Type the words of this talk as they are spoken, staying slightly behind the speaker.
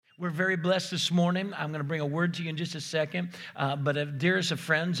We're very blessed this morning. I'm going to bring a word to you in just a second. But dearest of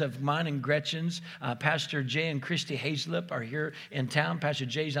friends of mine and Gretchen's, Pastor Jay and Christy Hazlip are here in town. Pastor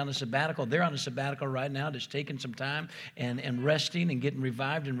Jay's on a sabbatical. They're on a sabbatical right now, just taking some time and resting and getting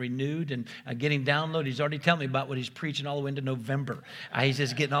revived and renewed and getting downloaded. He's already telling me about what he's preaching all the way into November. He's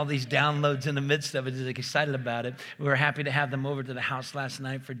just getting all these downloads in the midst of it. He's excited about it. We were happy to have them over to the house last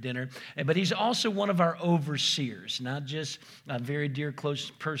night for dinner. But he's also one of our overseers, not just a very dear,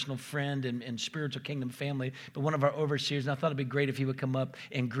 close, personal friend and spiritual kingdom family, but one of our overseers. And I thought it'd be great if he would come up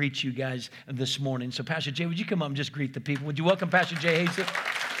and greet you guys this morning. So Pastor Jay, would you come up and just greet the people? Would you welcome Pastor Jay Hazlip?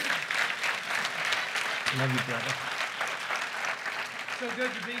 Love you, brother. So good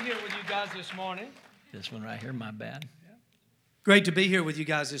to be here with you guys this morning. This one right here, my bad. Great to be here with you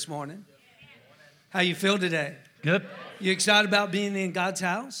guys this morning. How you feel today? Good. You excited about being in God's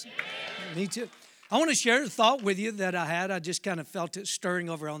house? Me too. I want to share a thought with you that I had. I just kind of felt it stirring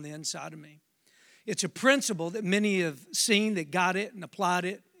over on the inside of me. It's a principle that many have seen, that got it and applied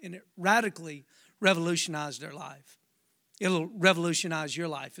it, and it radically revolutionized their life. It'll revolutionize your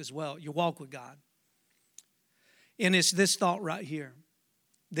life as well, your walk with God. And it's this thought right here,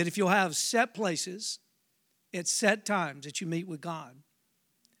 that if you'll have set places at set times that you meet with God,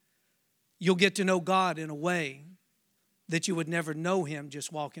 you'll get to know God in a way that you would never know Him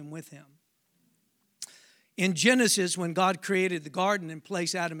just walking with Him. In Genesis, when God created the garden and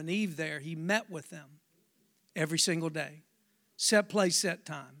placed Adam and Eve there, He met with them every single day. Set place, set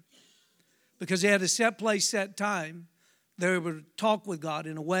time. Because they had a set place, set time, they were able to talk with God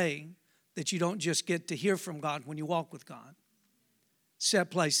in a way that you don't just get to hear from God when you walk with God.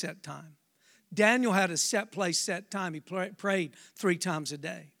 Set place, set time. Daniel had a set place, set time. He prayed 3 times a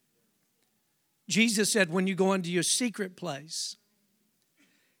day. Jesus said, when you go into your secret place,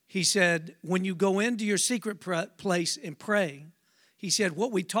 He said, when you go into your secret place and pray, He said,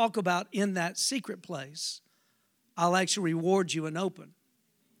 what we talk about in that secret place, I'll actually reward you and open.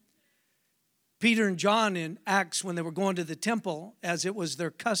 Peter and John in Acts, when they were going to the temple, as it was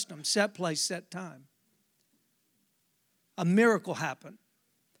their custom, set place, set time, a miracle happened.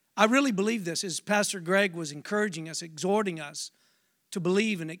 I really believe this, as Pastor Greg was encouraging us, exhorting us to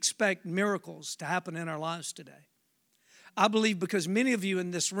believe and expect miracles to happen in our lives today. I believe because many of you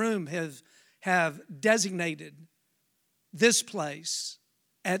in this room have designated this place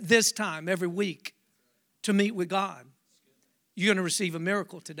at this time every week to meet with God. You're going to receive a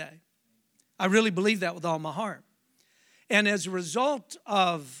miracle today. I really believe that with all my heart. And as a result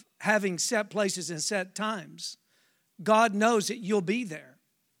of having set places and set times, God knows that you'll be there.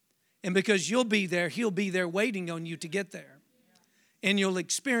 And because you'll be there, He'll be there waiting on you to get there. And you'll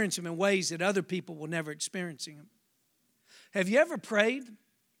experience Him in ways that other people will never experience Him. Have you ever prayed?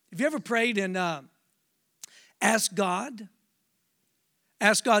 Have you ever prayed and asked God?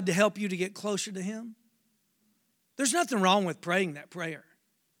 Ask God to help you to get closer to Him? There's nothing wrong with praying that prayer.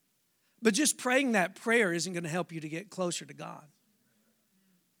 But just praying that prayer isn't going to help you to get closer to God.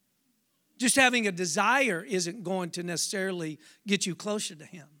 Just having a desire isn't going to necessarily get you closer to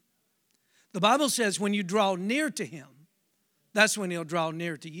Him. The Bible says when you draw near to Him, that's when He'll draw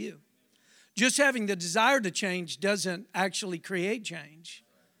near to you. Just having the desire to change doesn't actually create change.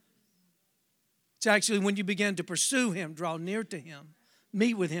 It's actually when you begin to pursue Him, draw near to Him,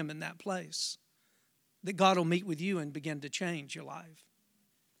 meet with Him in that place, that God will meet with you and begin to change your life.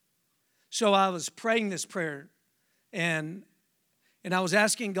 So I was praying this prayer, and I was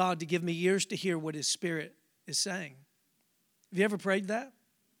asking God to give me ears to hear what His Spirit is saying. Have you ever prayed that?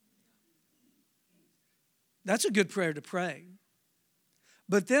 That's a good prayer to pray.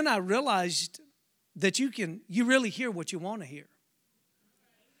 But then I realized that you really hear what you want to hear.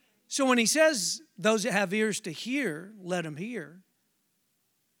 So when He says, those that have ears to hear, let them hear,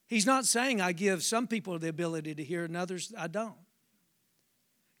 He's not saying I give some people the ability to hear and others I don't.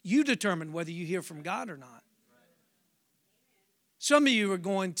 You determine whether you hear from God or not. Some of you are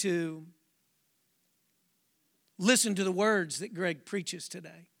going to listen to the words that Greg preaches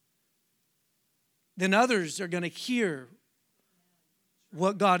today. Then others are going to hear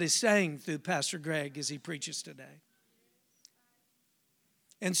what God is saying through Pastor Greg as he preaches today.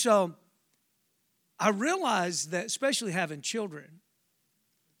 And so I realize that, especially having children,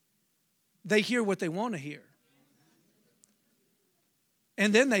 they hear what they want to hear.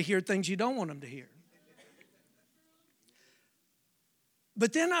 And then they hear things you don't want them to hear.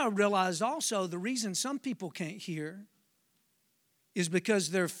 But then I realized also the reason some people can't hear is because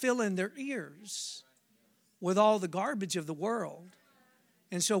they're filling their ears with all the garbage of the world.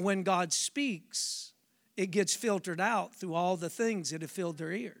 And so when God speaks, it gets filtered out through all the things that have filled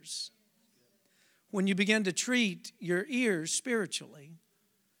their ears. When you begin to treat your ears spiritually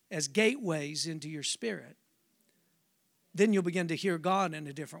as gateways into your spirit. Then you'll begin to hear God in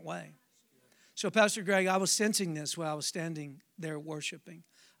a different way. So, Pastor Greg, I was sensing this while I was standing there worshiping.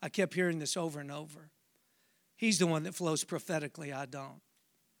 I kept hearing this over and over. He's the one that flows prophetically, I don't.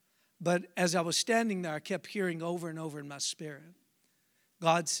 But as I was standing there, I kept hearing over and over in my spirit,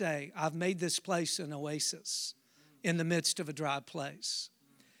 God say, I've made this place an oasis in the midst of a dry place.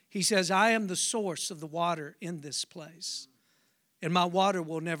 He says, I am the source of the water in this place, and my water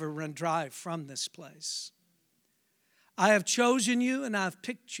will never run dry from this place. I have chosen you and I've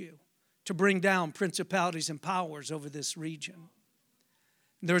picked you to bring down principalities and powers over this region.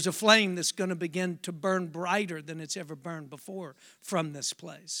 There's a flame that's going to begin to burn brighter than it's ever burned before from this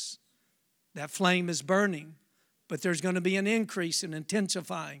place. That flame is burning, but there's going to be an increase and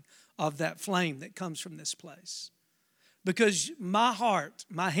intensifying of that flame that comes from this place. Because my heart,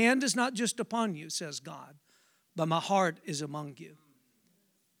 my hand is not just upon you, says God, but my heart is among you.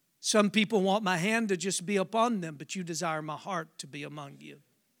 Some people want my hand to just be upon them, but you desire my heart to be among you.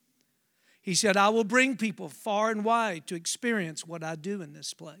 He said, I will bring people far and wide to experience what I do in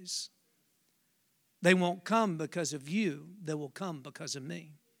this place. They won't come because of you. They will come because of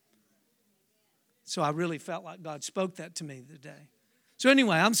me. So I really felt like God spoke that to me today. So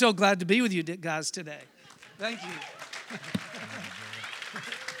anyway, I'm so glad to be with you guys today. Thank you.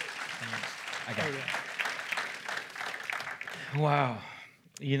 I got it. Wow.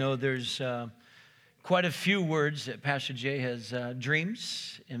 You know, there's quite a few words that Pastor Jay has,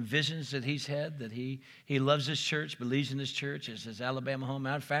 dreams and visions that he's had, that he loves this church, believes in this church. It's his Alabama home.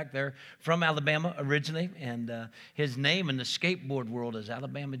 Matter of fact, they're from Alabama originally, and his name in the skateboard world is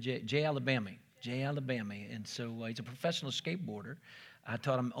Alabama Jay Alabama. And so he's a professional skateboarder. I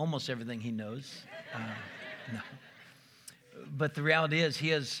taught him almost everything he knows. No. But the reality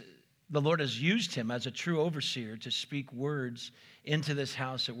is the Lord has used him as a true overseer to speak words into this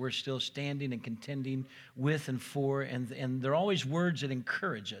house that we're still standing and contending with and for. And they're always words that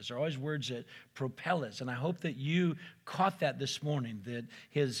encourage us. They're always words that propel us. And I hope that you caught that this morning, that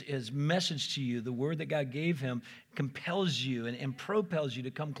his message to you, the word that God gave him, compels you and propels you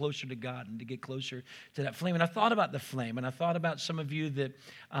to come closer to God and to get closer to that flame. And I thought about the flame, and I thought about some of you that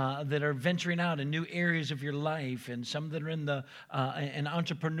are venturing out in new areas of your life, and some that are in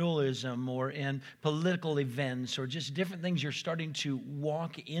entrepreneurialism or in political events or just different things you're starting to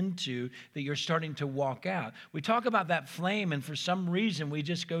walk into, that you're starting to walk out. We talk about that flame, and for some reason we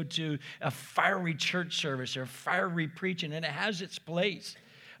just go to a fiery church service or fiery preaching, and it has its place.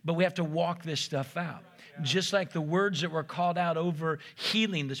 But we have to walk this stuff out. Just like the words that were called out over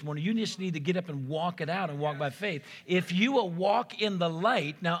healing this morning, you just need to get up and walk it out and walk by faith. If you will walk in the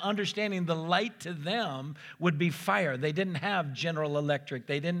light, now understanding the light to them would be fire. They didn't have General Electric.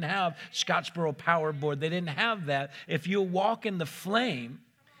 They didn't have Scottsboro Power Board. They didn't have that. If you walk in the flame,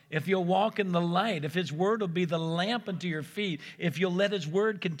 if you'll walk in the light, if his word will be the lamp unto your feet, if you'll let his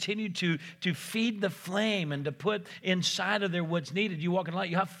word continue to feed the flame and to put inside of there what's needed, you walk in the light,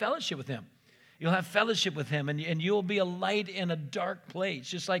 you have fellowship with him. You'll have fellowship with him, and you'll be a light in a dark place.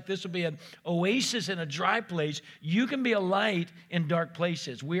 Just like this will be an oasis in a dry place, you can be a light in dark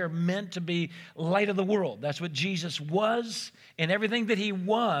places. We are meant to be light of the world. That's what Jesus was, and everything that he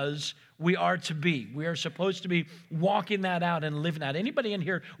was, we are to be. We are supposed to be walking that out and living out. Anybody in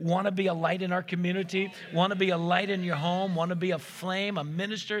here want to be a light in our community? Want to be a light in your home? Want to be a flame, a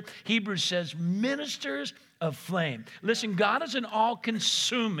minister? Hebrews says, ministers of flame. Listen, God is an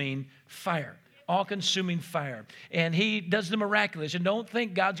all-consuming fire. All-consuming fire. And he does the miraculous. And don't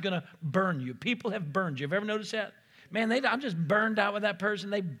think God's going to burn you. People have burned you. Have you ever noticed that? Man, I'm just burned out with that person.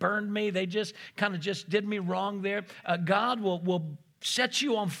 They burned me. They just kind of just did me wrong there. God will set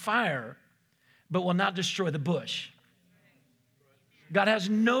you on fire, but will not destroy the bush. God has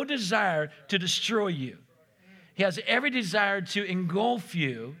no desire to destroy you. He has every desire to engulf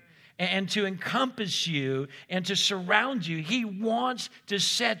you and to encompass you and to surround you. He wants to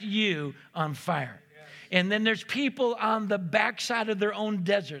set you on fire. And then there's people on the backside of their own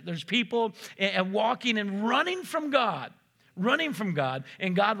desert. There's people walking and running from God,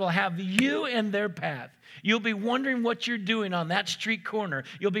 and God will have you in their path. You'll be wondering what you're doing on that street corner.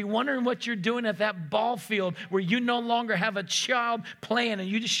 You'll be wondering what you're doing at that ball field where you no longer have a child playing and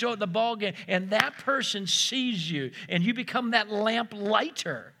you just show at the ball game, and that person sees you, and you become that lamp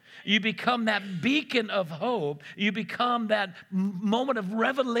lighter. You become that beacon of hope. You become that moment of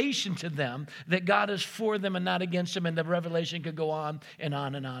revelation to them that God is for them and not against them. And the revelation could go on and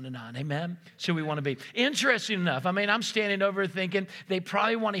on and on and on. Amen? So we want to be. Interesting enough, I'm standing over thinking they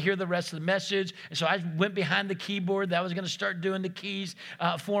probably want to hear the rest of the message. And so I went behind the keyboard. That was going to start doing the keys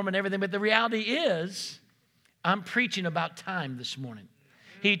for them and everything. But the reality is, I'm preaching about time this morning.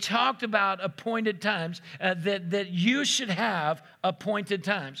 he talked about appointed times, that you should have appointed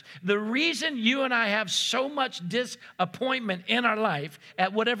times. The reason you and I have so much disappointment in our life,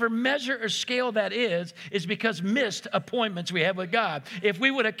 at whatever measure or scale that is because missed appointments we have with God. If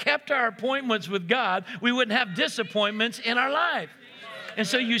we would have kept our appointments with God, we wouldn't have disappointments in our life. And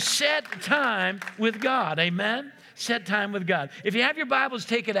so you set time with God. Amen? Set time with God. If you have your Bibles,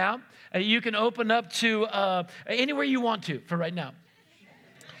 take it out. You can open up to anywhere you want to for right now.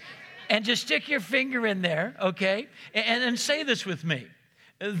 And just stick your finger in there, okay? And say this with me.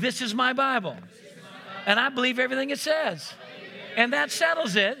 This is my Bible. And I believe everything it says. And that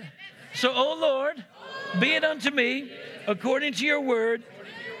settles it. So, oh Lord, be it unto me according to your word.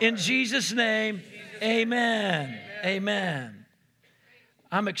 In Jesus' name, amen. Amen.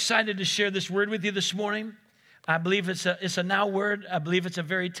 I'm excited to share this word with you this morning. I believe it's a now word. I believe it's a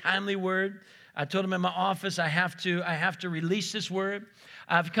very timely word. I told him in my office I have to release this word.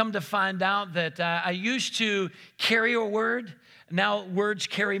 I've come to find out that I used to carry a word. Now words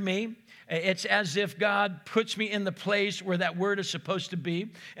carry me. It's as if God puts me in the place where that word is supposed to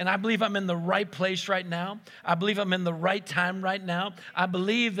be. And I believe I'm in the right place right now. I believe I'm in the right time right now. I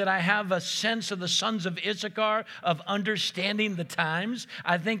believe that I have a sense of the sons of Issachar of understanding the times.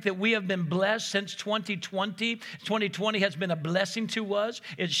 I think that we have been blessed since 2020. 2020 has been a blessing to us.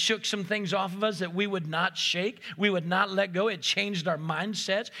 It shook some things off of us that we would not shake. We would not let go. It changed our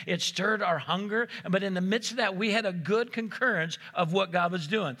mindsets. It stirred our hunger. But in the midst of that, we had a good concurrence of what God was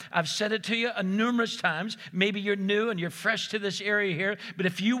doing. I've said it to you numerous times. Maybe you're new and you're fresh to this area here, but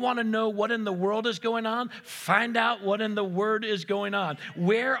if you want to know what in the world is going on, find out what in the Word is going on.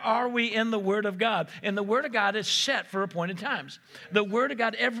 Where are we in the Word of God? And the Word of God is set for appointed times. The Word of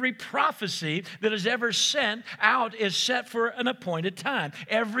God, every prophecy that is ever sent out is set for an appointed time.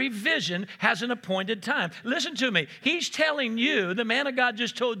 Every vision has an appointed time. Listen to me. He's telling you, the man of God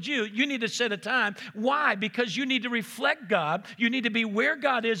just told you, you need to set a time. Why? Because you need to reflect God. You need to be where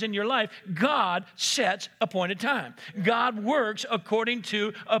God is in your life. God sets appointed time. God works according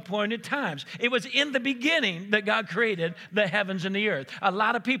to appointed times. It was in the beginning that God created the heavens and the earth. A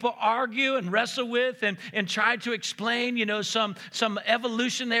lot of people argue and wrestle with and try to explain, some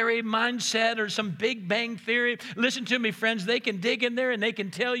evolutionary mindset or some Big Bang theory. Listen to me, friends. They can dig in there and they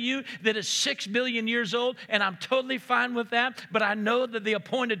can tell you that it's 6 billion years old, and I'm totally fine with that. But I know that the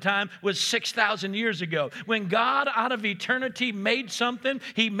appointed time was 6,000 years ago. When God out of eternity made something,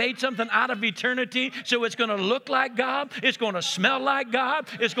 he made something out of eternity, so it's going to look like God, it's going to smell like God,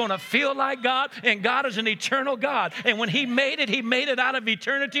 it's going to feel like God, and God is an eternal God. And when he made it out of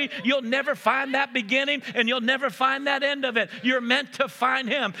eternity. You'll never find that beginning, and you'll never find that end of it. You're meant to find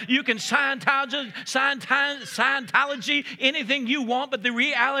him. You can Scientology, anything you want, but the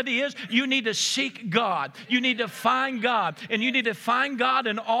reality is you need to seek God. You need to find God, and you need to find God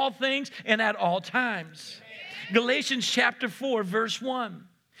in all things and at all times. Galatians chapter 4, verse 1.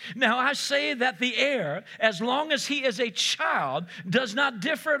 Now I say that the heir, as long as he is a child, does not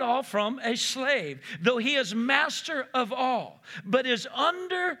differ at all from a slave, though he is master of all, but is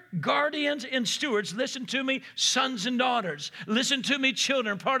under guardians and stewards. Listen to me, sons and daughters. Listen to me,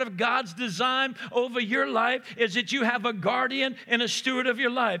 children. Part of God's design over your life is that you have a guardian and a steward of your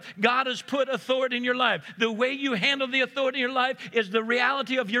life. God has put authority in your life. The way you handle the authority in your life is the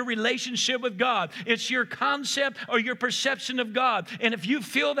reality of your relationship with God. It's your concept or your perception of God. And if you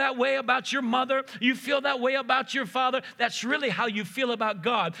feel that way about your mother, you feel that way about your father, that's really how you feel about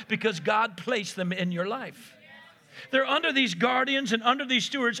God, because God placed them in your life. They're under these guardians and under these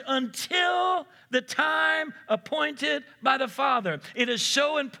stewards until the time appointed by the Father. It is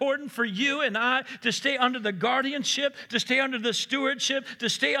so important for you and I to stay under the guardianship, to stay under the stewardship, to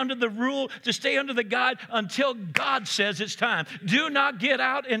stay under the rule, to stay under the guide until God says it's time. Do not get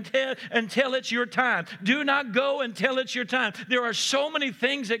out until it's your time. Do not go until it's your time. There are so many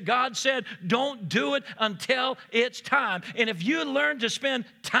things that God said, don't do it until it's time. And if you learn to spend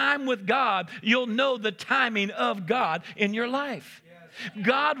time with God, you'll know the timing of God in your life.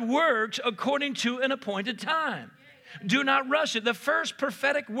 God works according to an appointed time. Do not rush it. The first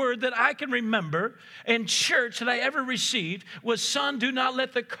prophetic word that I can remember in church that I ever received was, son, do not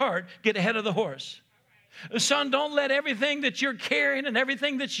let the cart get ahead of the horse. Son, don't let everything that you're carrying and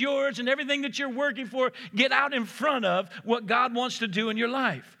everything that's yours and everything that you're working for get out in front of what God wants to do in your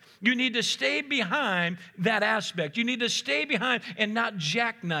life. You need to stay behind that aspect. You need to stay behind and not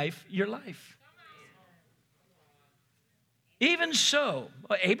jackknife your life. Even so,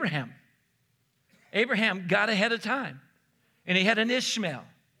 Abraham got ahead of time, and he had an Ishmael.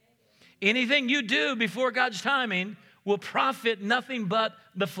 Anything you do before God's timing will profit nothing but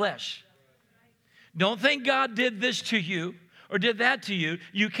the flesh. Don't think God did this to you, or did that to you.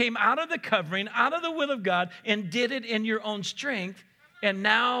 You came out of the covering, out of the will of God, and did it in your own strength, and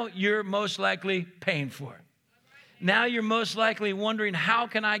now you're most likely paying for it. Now you're most likely wondering, how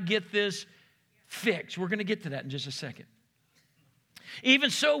can I get this fixed? We're going to get to that in just a second. Even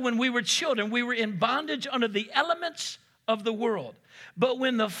so, when we were children, we were in bondage under the elements of the world. But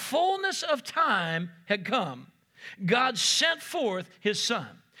when the fullness of time had come, God sent forth his Son.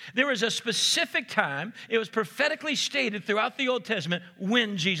 There was a specific time, it was prophetically stated throughout the Old Testament,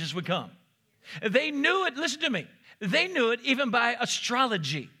 when Jesus would come. They knew it, listen to me, they knew it even by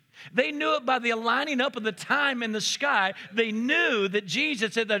astrology. They knew it by the aligning up of the time in the sky. They knew that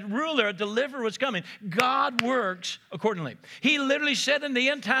Jesus, that ruler, a deliverer was coming. God works accordingly. He literally said in the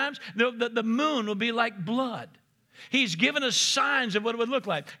end times, the moon will be like blood. He's given us signs of what it would look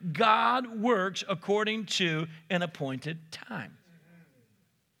like. God works according to an appointed time.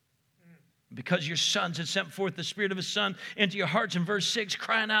 Because your sons had sent forth the Spirit of his Son into your hearts, in verse 6,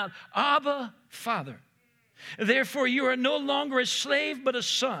 crying out, Abba, Father. Therefore, you are no longer a slave, but a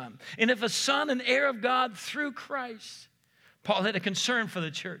son. And if a son, an heir of God through Christ. Paul had a concern for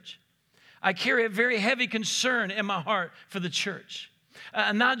the church. I carry a very heavy concern in my heart for the church.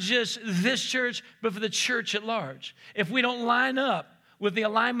 Not just this church, but for the church at large. If we don't line up with the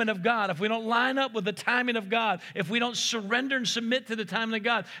alignment of God, if we don't line up with the timing of God, if we don't surrender and submit to the timing of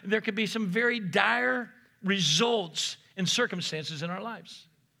God, there could be some very dire results and circumstances in our lives.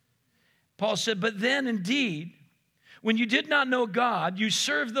 Paul said, but then indeed, when you did not know God, you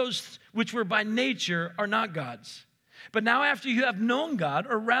served those which were by nature are not God's. But now after you have known God,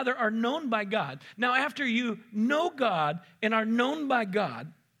 or rather are known by God, now after you know God and are known by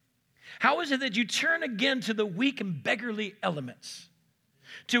God, how is it that you turn again to the weak and beggarly elements,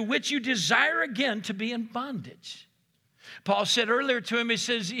 to which you desire again to be in bondage? Paul said earlier to him, he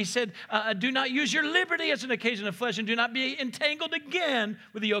said, do not use your liberty as an occasion of flesh, and do not be entangled again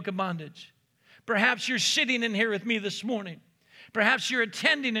with the yoke of bondage. Perhaps you're sitting in here with me this morning. Perhaps you're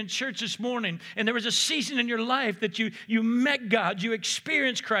attending in church this morning, and there was a season in your life that you met God, you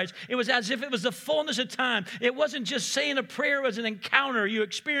experienced Christ. It was as if it was the fullness of time. It wasn't just saying a prayer, it was an encounter. You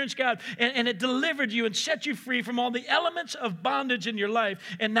experienced God, and it delivered you and set you free from all the elements of bondage in your life.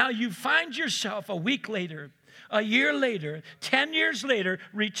 And now you find yourself a week later, a year later, 10 years later,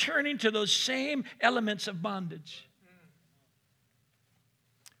 returning to those same elements of bondage.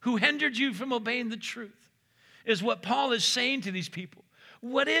 Who hindered you from obeying the truth is what Paul is saying to these people.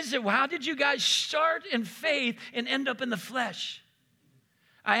 What is it? How did you guys start in faith and end up in the flesh?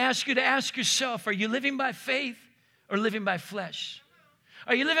 I ask you to ask yourself, are you living by faith or living by flesh?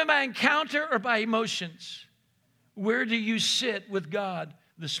 Are you living by encounter or by emotions? Where do you sit with God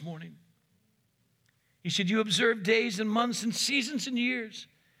this morning? He said, you observe days and months and seasons and years.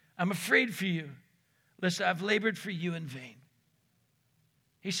 I'm afraid for you, lest I've labored for you in vain.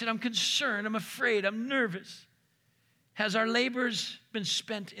 He said, I'm concerned, I'm afraid, I'm nervous. Has our labors been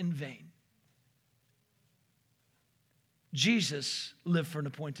spent in vain? Jesus lived for an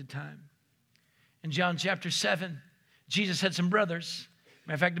appointed time. In John chapter 7, Jesus had some brothers.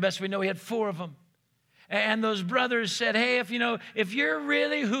 Matter of fact, the best we know, he had 4 of them. And those brothers said, hey, if you're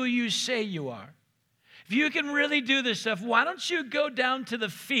really who you say you are, if you can really do this stuff, why don't you go down to the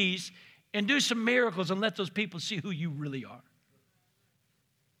feast and do some miracles and let those people see who you really are?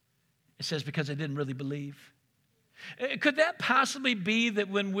 It says because they didn't really believe. Could that possibly be that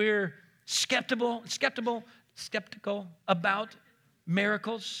when we're skeptical about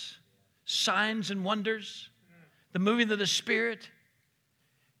miracles, signs and wonders, the moving of the Spirit,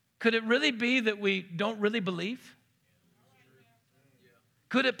 could it really be that we don't really believe?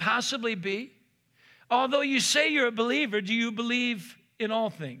 Could it possibly be? Although you say you're a believer, do you believe in all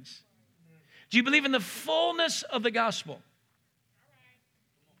things? Do you believe in the fullness of the gospel?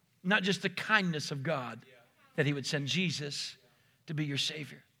 Not just the kindness of God that he would send Jesus to be your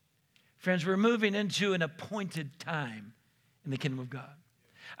Savior. Friends, we're moving into an appointed time in the kingdom of God.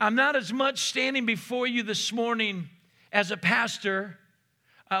 I'm not as much standing before you this morning as a pastor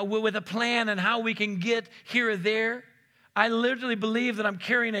with a plan on how we can get here or there. I literally believe that I'm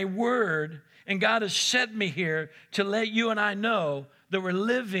carrying a word, and God has sent me here to let you and I know that we're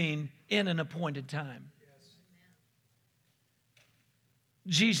living in an appointed time.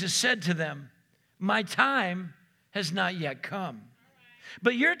 Jesus said to them, my time has not yet come.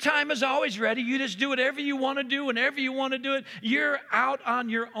 But your time is always ready. You just do whatever you want to do whenever you want to do it. You're out on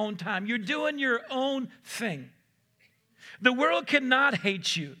your own time. You're doing your own thing. The world cannot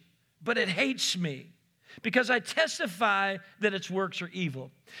hate you, but it hates me because I testify that its works are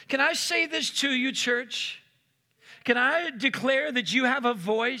evil. Can I say this to you, church? Can I declare that you have a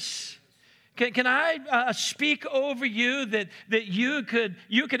voice? Can I speak over you that you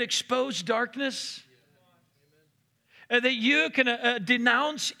could expose darkness? That you can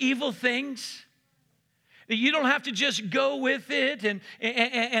denounce evil things? That you don't have to just go with it and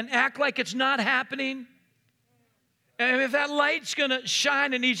act like it's not happening? And if that light's going to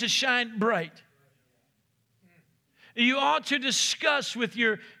shine, it needs to shine bright. You ought to discuss with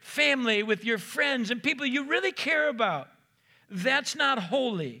your family, with your friends, and people you really care about. That's not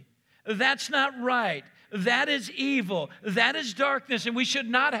holy. That's not right. That is evil. That is darkness, and we should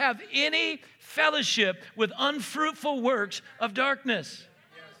not have any fellowship with unfruitful works of darkness.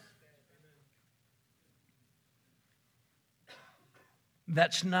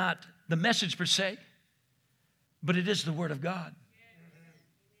 That's not the message per se, but it is the Word of God.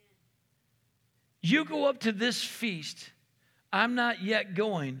 You go up to this feast. I'm not yet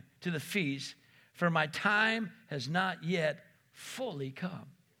going to the feast, for my time has not yet fully come.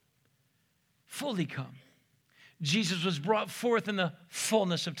 Fully come. Jesus was brought forth in the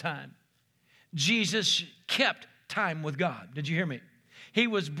fullness of time. Jesus kept time with God. Did you hear me? He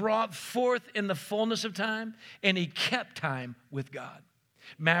was brought forth in the fullness of time, and he kept time with God.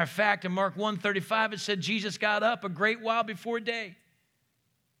 Matter of fact, in Mark 1:35, it said Jesus got up a great while before day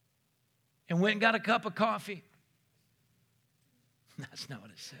and went and got a cup of coffee. That's not what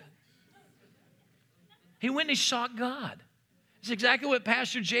it said. He went and he sought God. It's exactly what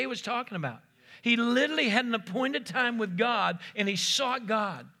Pastor Jay was talking about. He literally had an appointed time with God, and he sought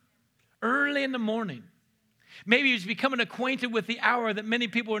God early in the morning. Maybe he was becoming acquainted with the hour that many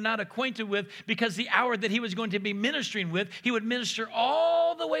people were not acquainted with, because the hour that he was going to be ministering with, he would minister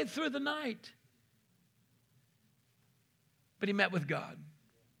all the way through the night. But he met with God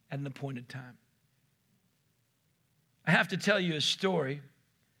at an appointed time. I have to tell you a story,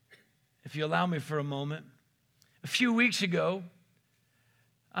 if you allow me for a moment. A few weeks ago,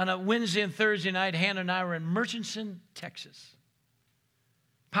 on a Wednesday and Thursday night, Hannah and I were in Murchison, Texas.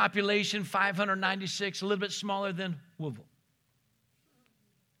 Population 596, a little bit smaller than Woodville.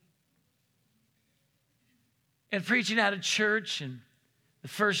 And preaching at a church, and the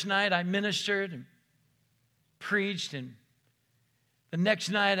first night I ministered and preached, and the next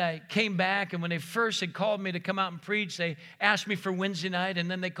night I came back, and when they first had called me to come out and preach, they asked me for Wednesday night, and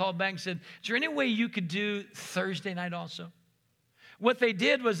then they called back and said, is there any way you could do Thursday night also? What they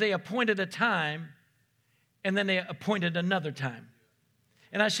did was they appointed a time, and then they appointed another time.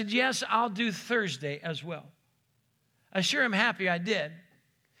 And I said, yes, I'll do Thursday as well. I sure am happy I did,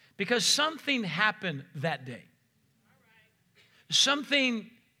 because something happened that day.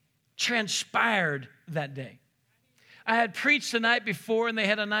 Something transpired that day. I had preached the night before, and they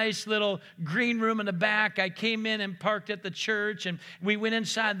had a nice little green room in the back. I came in and parked at the church, and we went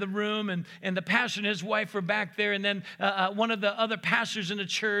inside the room, and the pastor and his wife were back there. And then one of the other pastors in the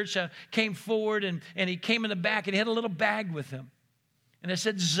church came forward, and he came in the back, and he had a little bag with him. And it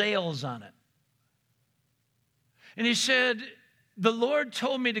said Zales on it. And he said, the Lord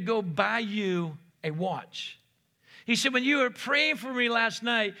told me to go buy you a watch. He said, when you were praying for me last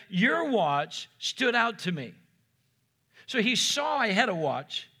night, your watch stood out to me. So he saw I had a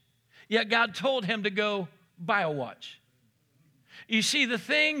watch, yet God told him to go buy a watch. You see, the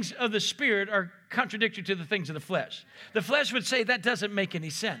things of the Spirit are contradictory to the things of the flesh. The flesh would say that doesn't make any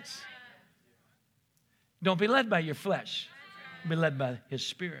sense. Don't be led by your flesh. Be led by his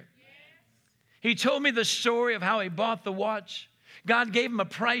Spirit. He told me the story of how he bought the watch. God gave him a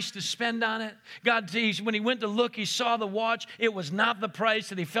price to spend on it. When he went to look, he saw the watch. It was not the price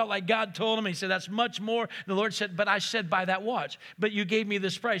that he felt like God told him. He said, that's much more. The Lord said, but I said buy that watch. But you gave me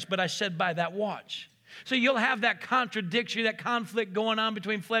this price, but I said buy that watch. So you'll have that contradiction, that conflict going on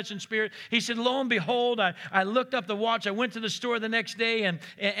between flesh and spirit. He said, lo and behold, I looked up the watch. I went to the store the next day,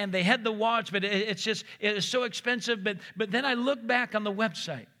 and they had the watch, but it is so expensive. But then I looked back on the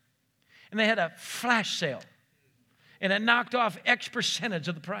website, and they had a flash sale, and it knocked off X percentage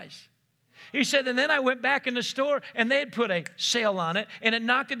of the price. He said, and then I went back in the store, and they had put a sale on it, and it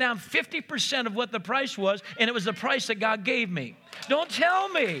knocked it down 50% of what the price was, and it was the price that God gave me. Don't tell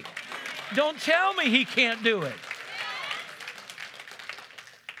me he can't do it.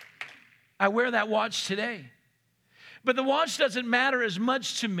 I wear that watch today. But the watch doesn't matter as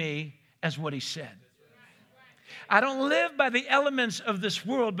much to me as what he said. I don't live by the elements of this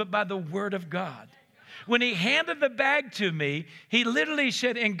world, but by the Word of God. When he handed the bag to me, he literally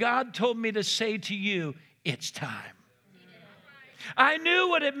said, and God told me to say to you, it's time. I knew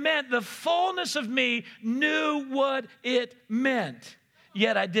what it meant. The fullness of me knew what it meant,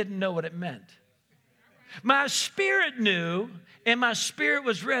 yet I didn't know what it meant. My spirit knew, and my spirit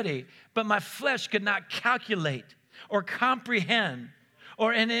was ready, but my flesh could not calculate or comprehend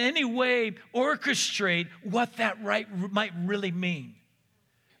or in any way orchestrate what that might really mean.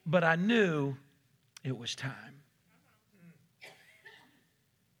 But I knew it was time.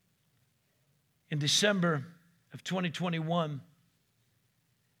 In December of 2021,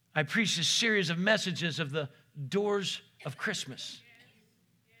 I preached a series of messages of the doors of Christmas.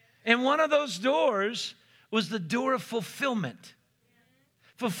 And one of those doors was the door of fulfillment.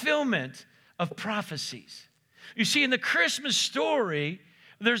 Fulfillment of prophecies. You see, in the Christmas story,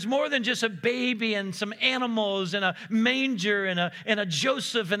 there's more than just a baby and some animals and a manger and a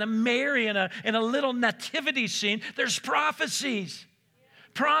Joseph and a Mary and a little nativity scene. There's prophecies.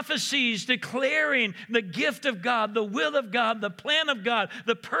 Prophecies declaring the gift of God, the will of God, the plan of God,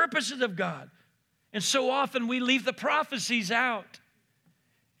 the purposes of God. And so often we leave the prophecies out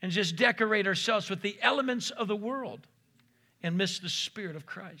and just decorate ourselves with the elements of the world and miss the Spirit of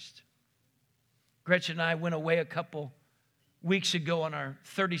Christ. Gretchen and I went away a couple weeks ago on our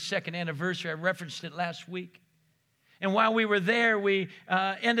 32nd anniversary. I referenced it last week. And while we were there, we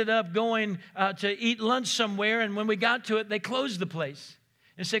ended up going to eat lunch somewhere. And when we got to it, they closed the place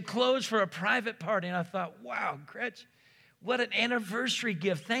and said, closed for a private party. And I thought, wow, Gretchen, what an anniversary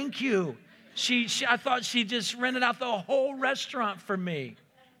gift. Thank you. I thought she just rented out the whole restaurant for me.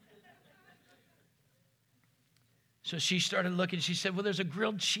 So she started looking. She said, well, there's a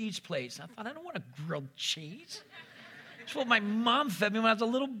grilled cheese place. I thought, I don't want a grilled cheese. It's what my mom fed me when I was a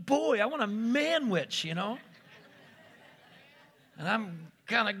little boy. I want a manwich, you know. And I'm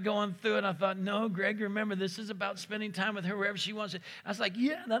kind of going through it. I thought, no, Greg, remember, this is about spending time with her wherever she wants it. I was like,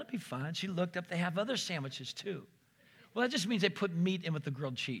 yeah, that'll be fine. She looked up. They have other sandwiches, too. Well, that just means they put meat in with the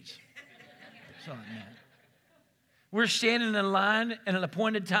grilled cheese. That's all it meant. We're standing in line at an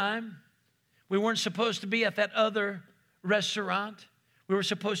appointed time. We weren't supposed to be at that other restaurant. We were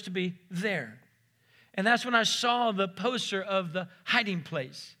supposed to be there. And that's when I saw the poster of The Hiding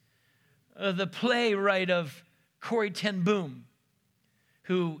Place, the playwright of Corrie ten Boom,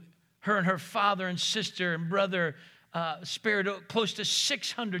 who her and her father and sister and brother spared close to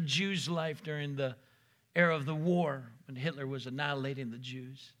 600 Jews' life during the era of the war when Hitler was annihilating the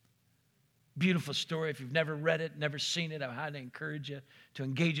Jews. Beautiful story. If you've never read it, never seen it, I highly encourage you to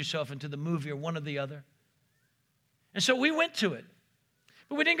engage yourself into the movie or one or the other. And so we went to it.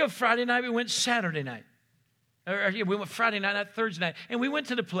 But we didn't go Friday night. We went Saturday night. We went Friday night, not Thursday night. And we went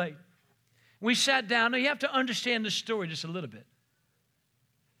to the play. We sat down. Now, you have to understand the story just a little bit.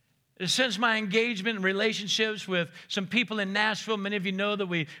 Since my engagement and relationships with some people in Nashville, many of you know that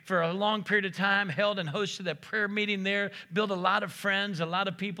we, for a long period of time, held and hosted a prayer meeting there, built a lot of friends, a lot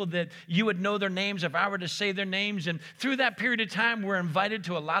of people that you would know their names if I were to say their names. And through that period of time, we're invited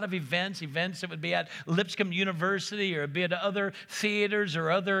to a lot of events that would be at Lipscomb University or be at other theaters or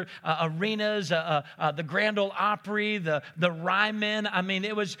other arenas, the Grand Ole Opry, the Ryman. I mean,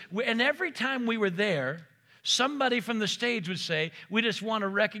 it was, and every time we were there, somebody from the stage would say, we just want to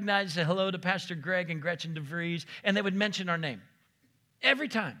recognize and say hello to Pastor Greg and Gretchen DeVries, and they would mention our name every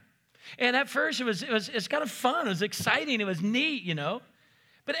time. And at first, it's kind of fun. It was exciting. It was neat, you know.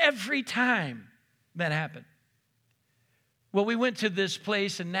 But every time that happened, well, we went to this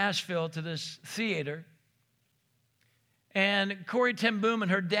place in Nashville, to this theater, and Corrie ten Boom and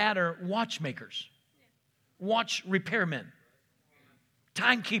her dad are watchmakers, watch repairmen,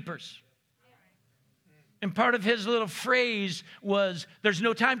 timekeepers. And part of his little phrase was, there's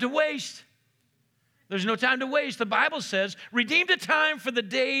no time to waste. There's no time to waste. The Bible says, redeem the time for the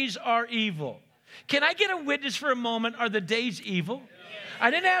days are evil. Can I get a witness for a moment? Are the days evil? Yes.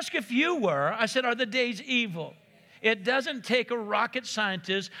 I didn't ask if you were. I said, are the days evil? It doesn't take a rocket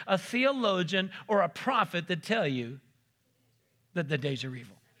scientist, a theologian, or a prophet to tell you that the days are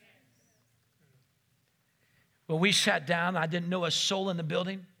evil. Well, we sat down. I didn't know a soul in the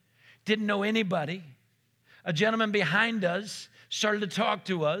building. Didn't know anybody. A gentleman behind us started to talk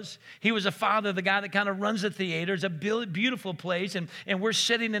to us. He was a father, the guy that kind of runs the theater. It's a beautiful place, and we're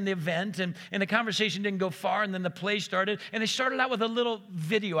sitting in the event, and the conversation didn't go far, and then the play started, and they started out with a little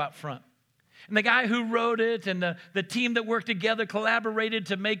video out front. And the guy who wrote it and the team that worked together collaborated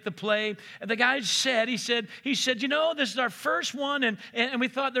to make the play. And the guy said, he said, you know, this is our first one, and we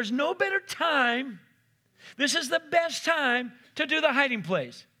thought there's no better time. This is the best time to do The Hiding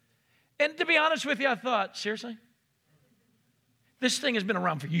Place. And to be honest with you, I thought, seriously? This thing has been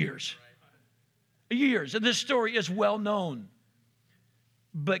around for years. Years. And this story is well known.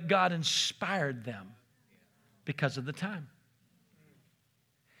 But God inspired them because of the time.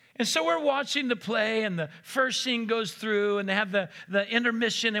 And so we're watching the play, and the first scene goes through, and they have the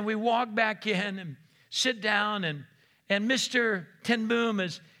intermission, and we walk back in and sit down, and Mr. ten Boom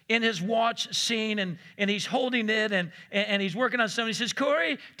in his watch scene, and he's holding it, and he's working on something. He says,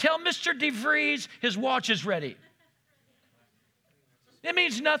 Corey, tell Mr. DeVries his watch is ready. It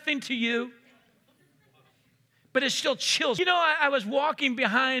means nothing to you, but it still chills. You know, I was walking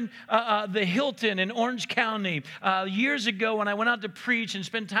behind the Hilton in Orange County years ago when I went out to preach and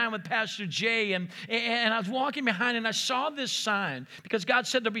spend time with Pastor Jay, and I was walking behind and I saw this sign, because God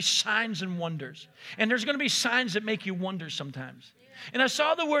said there'll be signs and wonders. And there's going to be signs that make you wonder sometimes. And I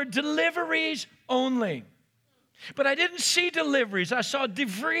saw the word deliveries only. But I didn't see deliveries. I saw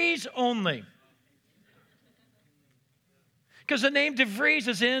DeVries only. Because the name DeVries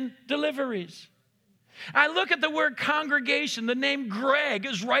is in deliveries. I look at the word congregation. The name Greg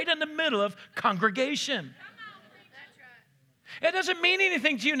is right in the middle of congregation. It doesn't mean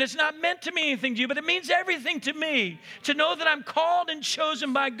anything to you, and it's not meant to mean anything to you, but it means everything to me to know that I'm called and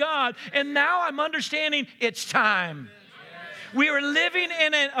chosen by God, and now I'm understanding it's time. We are living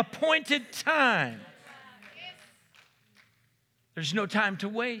in an appointed time. There's no time to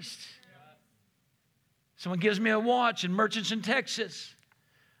waste. Someone gives me a watch in Murchison, Texas.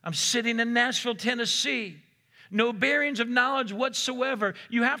 I'm sitting in Nashville, Tennessee. No bearings of knowledge whatsoever.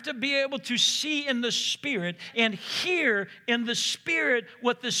 You have to be able to see in the Spirit and hear in the Spirit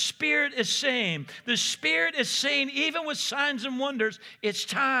what the Spirit is saying. The Spirit is saying, even with signs and wonders, it's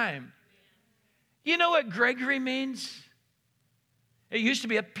time. You know what Gregory means? It used to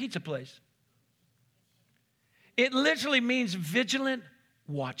be a pizza place. It literally means vigilant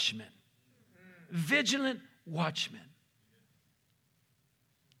watchman. Vigilant watchman.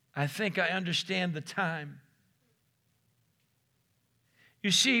 I think I understand the time.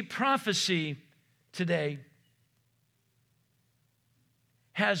 You see, prophecy today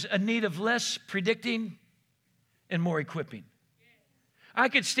has a need of less predicting and more equipping. I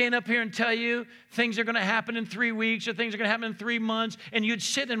could stand up here and tell you things are going to happen in 3 weeks or things are going to happen in 3 months, and you'd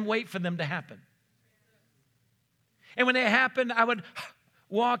sit and wait for them to happen. And when they happen, I would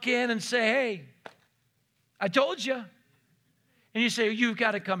walk in and say, hey, I told you. And you say, you've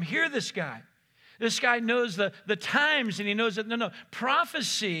got to come hear this guy. This guy knows the times, and he knows that, no.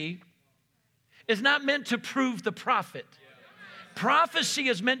 Prophecy is not meant to prove the prophet. Prophecy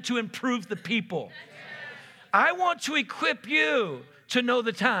is meant to improve the people. I want to equip you to know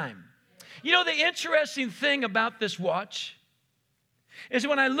the time. You know, the interesting thing about this watch is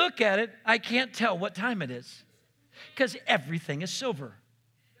when I look at it, I can't tell what time it is because everything is silver.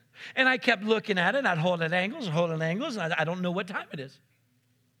 And I kept looking at it, and I'd hold at angles, and I don't know what time it is.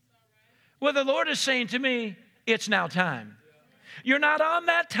 Well, the Lord is saying to me, it's now time. You're not on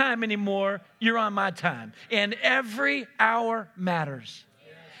that time anymore. You're on my time. And every hour matters.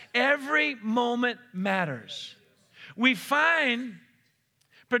 Every moment matters. We find,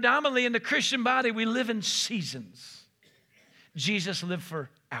 predominantly in the Christian body, we live in seasons. Jesus lived for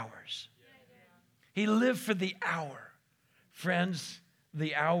hours. He lived for the hour. Friends,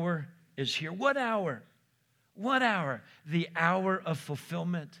 the hour is here. What hour? What hour? The hour of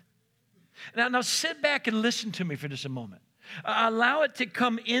fulfillment. Now sit back and listen to me for just a moment. Allow it to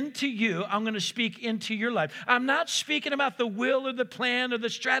come into you. I'm going to speak into your life. I'm not speaking about the will or the plan or the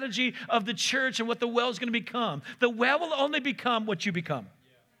strategy of the church and what the well is going to become. The well will only become what you become.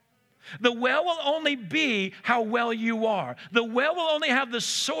 The well will only be how well you are. The well will only have the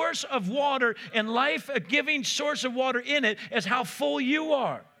source of water and life, a giving source of water in it, as how full you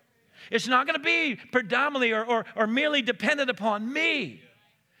are. It's not going to be predominantly or merely dependent upon me.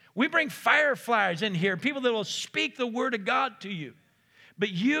 We bring fireflies in here, people that will speak the word of God to you. But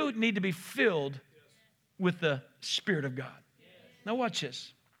you need to be filled with the Spirit of God. Now watch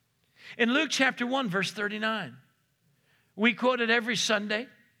this. In Luke chapter 1, verse 39, we quote it every Sunday.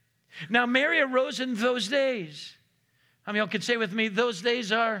 Now Mary arose in those days. How many of y'all can say with me, those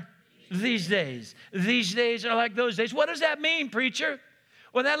days are these days. These days are like those days. What does that mean, preacher?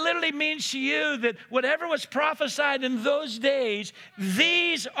 Well, that literally means to you that whatever was prophesied in those days,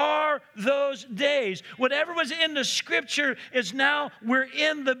 these are those days. Whatever was in the scripture is now, we're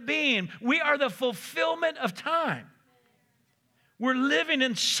in the being. We are the fulfillment of time. We're living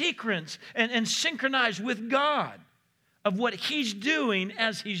in sequence and synchronized with God of what He's doing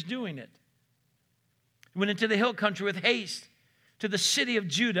as He's doing it. He went into the hill country with haste to the city of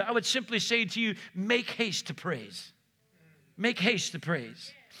Judah. I would simply say to you, make haste to praise. Make haste to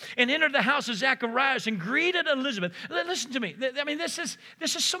praise. And entered the house of Zacharias and greeted Elizabeth. Listen to me. I mean, this is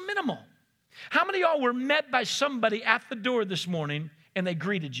so minimal. How many of y'all were met by somebody at the door this morning and they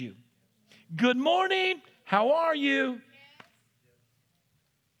greeted you? Good morning. How are you?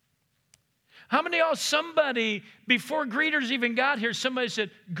 How many of y'all, somebody, before greeters even got here, somebody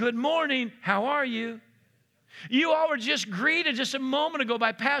said, good morning. How are you? You all were just greeted just a moment ago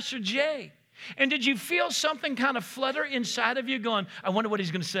by Pastor Jay. And did you feel something kind of flutter inside of you going, I wonder what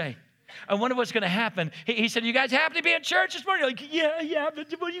he's going to say. I wonder what's going to happen. He said, you guys happen to be in church this morning? You're like, yeah, but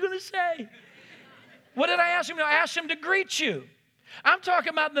what are you going to say? What did I ask him? I asked him to greet you. I'm talking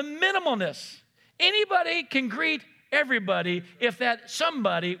about the minimalness. Anybody can greet everybody if that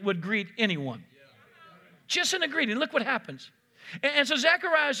somebody would greet anyone. Just in a greeting. Look what happens. And so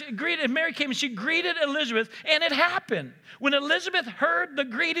Zacharias greeted, and Mary came and she greeted Elizabeth, and it happened. When Elizabeth heard the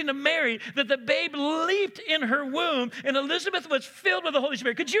greeting of Mary, that the babe leaped in her womb, and Elizabeth was filled with the Holy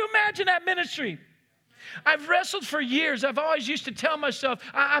Spirit. Could you imagine that ministry? I've wrestled for years. I've always used to tell myself,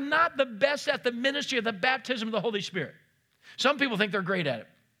 I'm not the best at the ministry of the baptism of the Holy Spirit. Some people think they're great at it.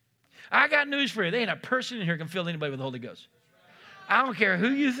 I got news for you. There ain't a person in here can fill anybody with the Holy Ghost. I don't care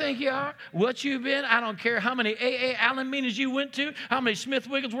who you think you are, what you've been. I don't care how many A.A. Allen meetings you went to, how many Smith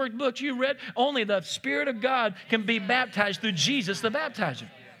Wigglesworth books you read. Only the Spirit of God can be baptized through Jesus, the baptizer.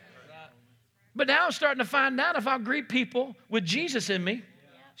 But now I'm starting to find out if I'll greet people with Jesus in me.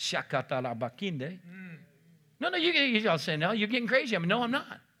 No, y'all say, no, you're getting crazy. I mean, no, I'm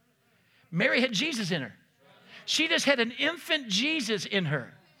not. Mary had Jesus in her. She just had an infant Jesus in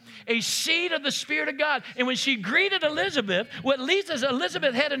her. A seed of the Spirit of God. And when she greeted Elizabeth, what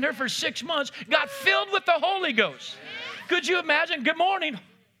Elizabeth had in her for 6 months got filled with the Holy Ghost. Could you imagine? Good morning.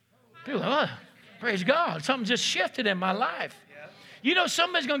 People, praise God. Something just shifted in my life. You know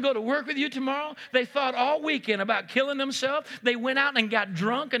somebody's going to go to work with you tomorrow? They thought all weekend about killing themselves. They went out and got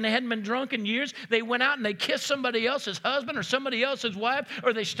drunk, and they hadn't been drunk in years. They went out and they kissed somebody else's husband or somebody else's wife,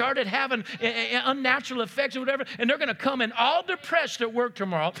 or they started having unnatural effects or whatever, and they're going to come in all depressed at work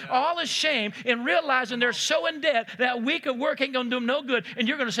tomorrow, all ashamed, and realizing they're so in debt that week of work ain't going to do them no good, and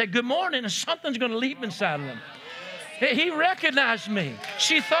you're going to say, good morning, and something's going to leap inside of them. He recognized me.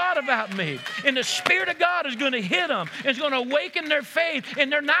 She thought about me. And the Spirit of God is going to hit them. It's going to awaken their faith.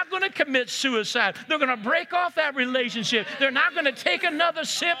 And they're not going to commit suicide. They're going to break off that relationship. They're not going to take another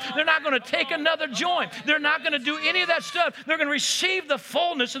sip. They're not going to take another joint. They're not going to do any of that stuff. They're going to receive the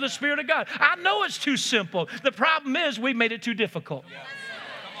fullness of the Spirit of God. I know it's too simple. The problem is we made it too difficult.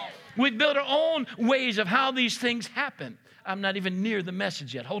 We built our own ways of how these things happen. I'm not even near the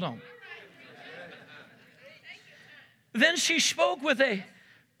message yet. Hold on. Then she spoke with a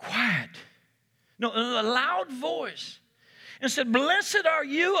loud voice and said, blessed are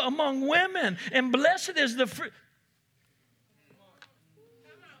you among women, and blessed is the fruit.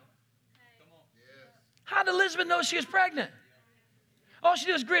 How did Elizabeth know she was pregnant? All she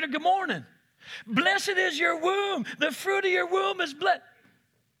did was greet her, good morning. Blessed is your womb. The fruit of your womb is blessed.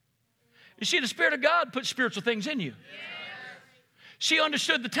 You see, the Spirit of God put spiritual things in you. She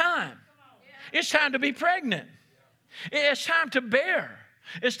understood the time. It's time to be pregnant. It's time to bear.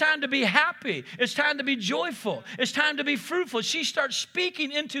 It's time to be happy. It's time to be joyful. It's time to be fruitful. She starts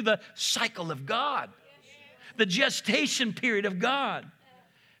speaking into the cycle of God, the gestation period of God.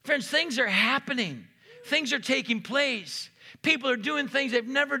 Friends, things are happening. Things are taking place. People are doing things they've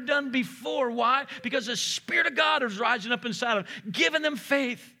never done before. Why? Because the Spirit of God is rising up inside of them, giving them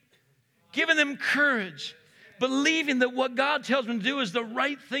faith, giving them courage, believing that what God tells them to do is the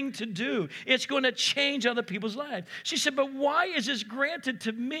right thing to do. It's going to change other people's lives. She said, but why is this granted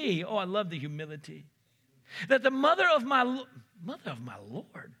to me? Oh, I love the humility. That the mother of my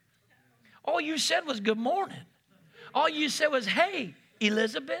Lord, all you said was good morning. All you said was, hey,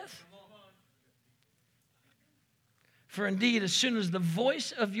 Elizabeth. For indeed, as soon as the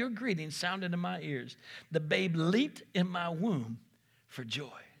voice of your greeting sounded in my ears, the babe leaped in my womb for joy.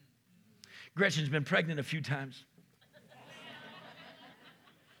 Gretchen's been pregnant a few times.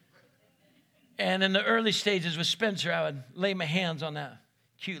 And in the early stages with Spencer, I would lay my hands on that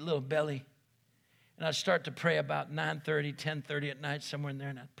cute little belly. And I'd start to pray about 9:30, 10:30 at night, somewhere in there,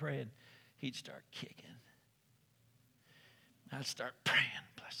 and I'd pray, and he'd start kicking. I'd start praying,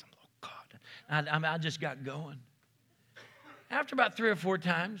 bless him, Lord God. I just got going. After about 3 or 4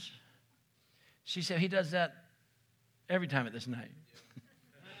 times, she said, he does that every time at this night.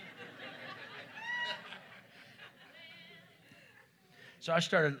 So I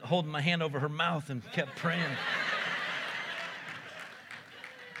started holding my hand over her mouth and kept praying.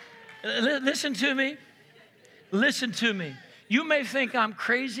 Listen to me. Listen to me. You may think I'm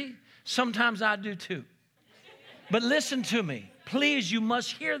crazy. Sometimes I do too. But listen to me. Please, you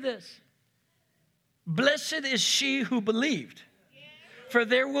must hear this. Blessed is she who believed, for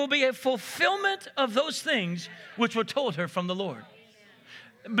there will be a fulfillment of those things which were told her from the Lord.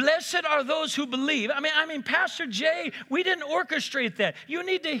 Blessed are those who believe. I mean, Pastor Jay, we didn't orchestrate that. You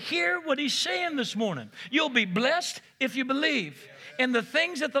need to hear what he's saying this morning. You'll be blessed if you believe. And the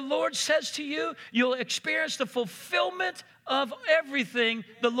things that the Lord says to you, you'll experience the fulfillment of everything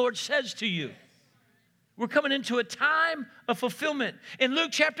the Lord says to you. We're coming into a time of fulfillment. In Luke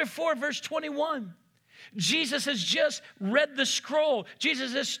chapter 4, verse 21, Jesus has just read the scroll.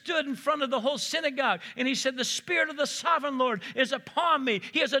 Jesus has stood in front of the whole synagogue, and he said, the Spirit of the sovereign Lord is upon me.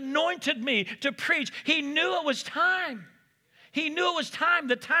 He has anointed me to preach. He knew it was time. He knew it was time.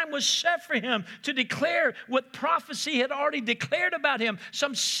 The time was set for him to declare what prophecy had already declared about him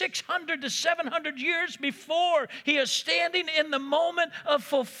some 600 to 700 years before. He is standing in the moment of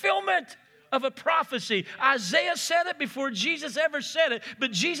fulfillment of a prophecy. Isaiah said it before Jesus ever said it,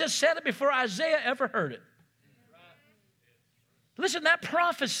 but Jesus said it before Isaiah ever heard it. Listen, that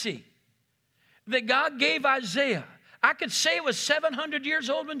prophecy that God gave Isaiah, I could say it was 700 years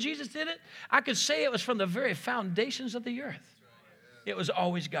old when Jesus did it. I could say it was from the very foundations of the earth. It was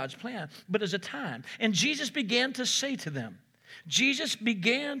always God's plan, but as a time. And Jesus began to say to them, he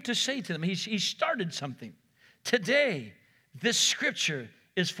started something. Today, this scripture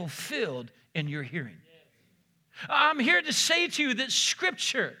is fulfilled in your hearing. I'm here to say to you that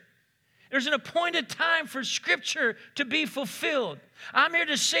scripture, there's an appointed time for scripture to be fulfilled. I'm here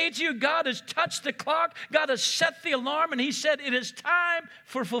to say to you, God has touched the clock. God has set the alarm, and he said it is time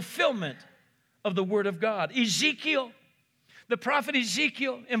for fulfillment of the word of God. Ezekiel, the prophet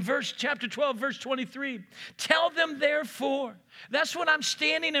Ezekiel, in chapter 12, verse 23, tell them therefore. That's what I'm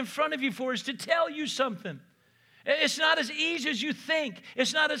standing in front of you for, is to tell you something. It's not as easy as you think.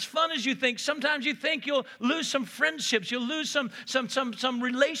 It's not as fun as you think. Sometimes you think you'll lose some friendships. You'll lose some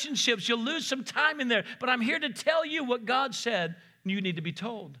relationships. You'll lose some time in there. But I'm here to tell you what God said you need to be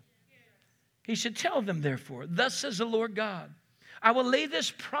told. He said, tell them therefore, thus says the Lord God, I will lay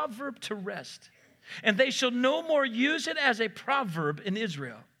this proverb to rest, and they shall no more use it as a proverb in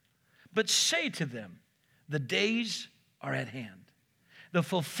Israel, but say to them, the days are at hand, the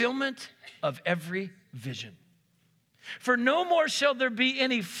fulfillment of every vision. For no more shall there be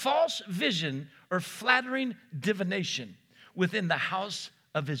any false vision or flattering divination within the house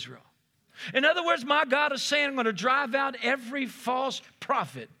of Israel. In other words, my God is saying, I'm going to drive out every false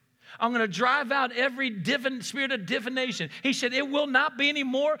prophet. I'm going to drive out every spirit of divination. He said, it will not be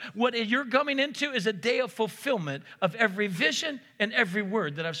anymore. What you're coming into is a day of fulfillment of every vision and every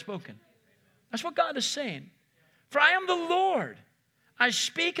word that I've spoken. That's what God is saying. For I am the Lord. I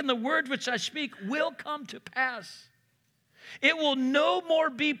speak, and the word which I speak will come to pass. It will no more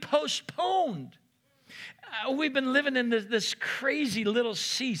be postponed. We've been living in this crazy little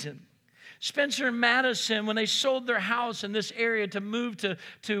season. Spencer and Madison, when they sold their house in this area to move to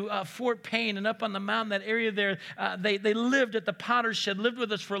Fort Payne and up on the mountain, that area there, they lived at the Potter's Shed, lived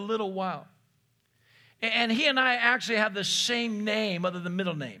with us for a little while. And he and I actually have the same name other than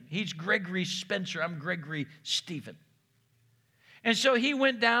middle name. He's Gregory Spencer. I'm Gregory Stephen. And so he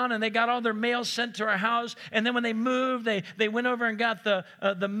went down and they got all their mail sent to our house. And then when they moved, they went over and got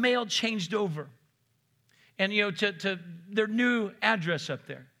the mail changed over. And, to their new address up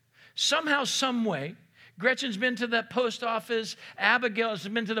there. Somehow, some way, Gretchen's been to the post office. Abigail's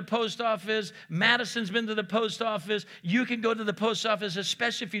been to the post office. Madison's been to the post office. You can go to the post office,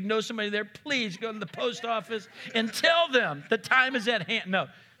 especially if you know somebody there. Please go to the post office and tell them the time is at hand. No.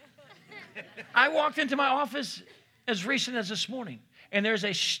 I walked into my office as recent as this morning, and there's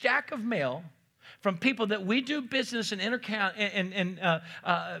a stack of mail from people that we do business and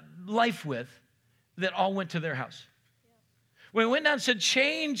life with that all went to their house. When we went down and said,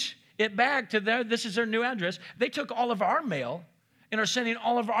 change it back to this is their new address, they took all of our mail and are sending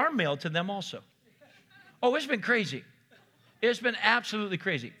all of our mail to them also. Oh, it's been crazy. It's been absolutely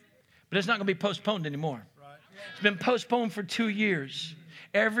crazy. But it's not going to be postponed anymore. It's been postponed for 2 years.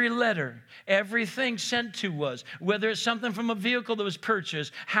 Every letter, everything sent to us, whether it's something from a vehicle that was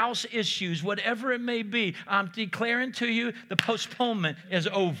purchased, house issues, whatever it may be, I'm declaring to you the postponement is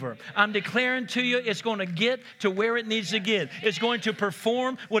over. I'm declaring to you it's going to get to where it needs to get. It's going to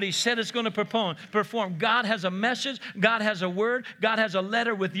perform what he said it's going to perform. God has a message. God has a word. God has a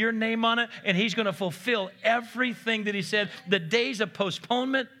letter with your name on it, and he's going to fulfill everything that he said. The days of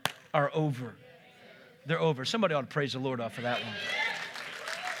postponement are over. They're over. Somebody ought to praise the Lord off of that one.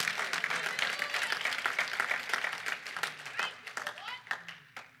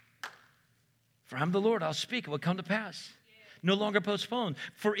 For I'm the Lord, I'll speak, it will come to pass. No longer postponed.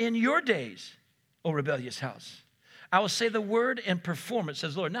 For in your days, O rebellious house, I will say the word and perform it,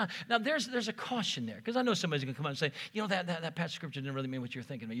 says the Lord. Now there's a caution there, because I know somebody's going to come out and say, that passage scripture didn't really mean what you're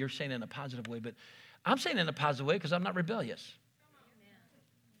thinking. You're saying it in a positive way, but I'm saying it in a positive way because I'm not rebellious.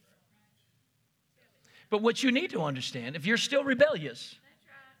 But what you need to understand, if you're still rebellious,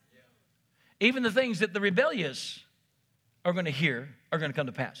 even the things that the rebellious are going to hear are going to come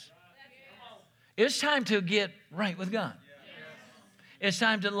to pass. It's time to get right with God. It's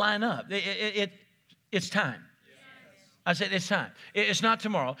time to line up. It's time. I said it's time. It's not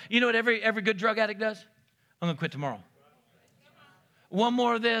tomorrow. You know what every good drug addict does? I'm going to quit tomorrow. One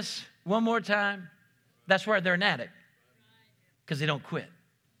more of this, one more time. That's why they're an addict, because they don't quit.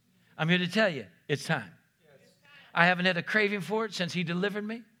 I'm here to tell you, it's time. I haven't had a craving for it since he delivered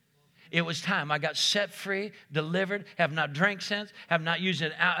me. It was time. I got set free, delivered, have not drank since, have not used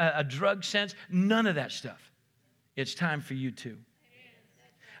a drug since, none of that stuff. It's time for you too.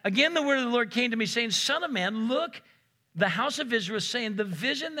 Again, the word of the Lord came to me saying, Son of man, look, the house of Israel is saying the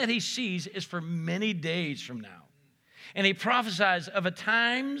vision that he sees is for many days from now. And he prophesies of a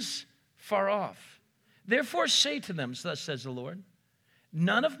times far off. Therefore say to them, thus says the Lord,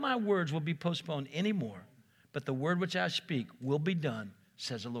 none of my words will be postponed anymore, but the word which I speak will be done,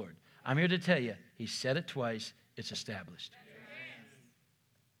 says the Lord. I'm here to tell you, he said it twice, it's established.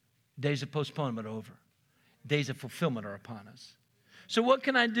 Days of postponement are over. Days of fulfillment are upon us. So what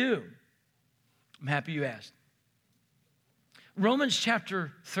can I do? I'm happy you asked. Romans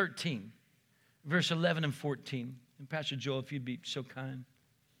chapter 13, verse 11 and 14. And Pastor Joel, if you'd be so kind.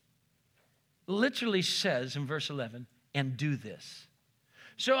 Literally says in verse 11, and do this.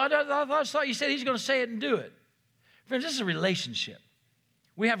 So I thought you said he's going to say it and do it. Friends, this is a relationship.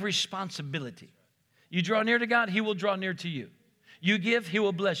 We have responsibility. You draw near to God, he will draw near to you. You give, he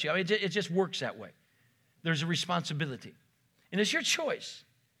will bless you. I mean, it just works that way. There's a responsibility. And it's your choice.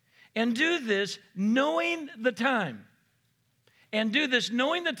 And do this knowing the time. And do this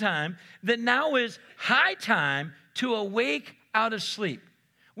knowing the time that now is high time to awake out of sleep.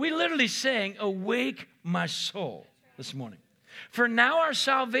 We literally sang, awake my soul this morning. For now our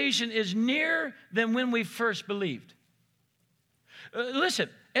salvation is nearer than when we first believed. Listen,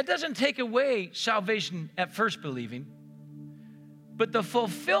 it doesn't take away salvation at first believing, but the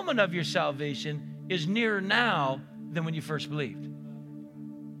fulfillment of your salvation is nearer now than when you first believed.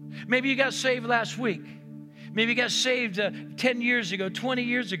 Maybe you got saved last week. Maybe you got saved 10 years ago, 20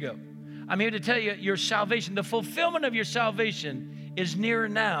 years ago. I'm here to tell you, your salvation, the fulfillment of your salvation is nearer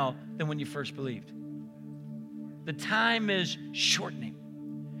now than when you first believed. The time is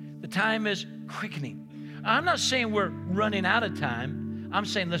shortening. The time is quickening. I'm not saying we're running out of time. I'm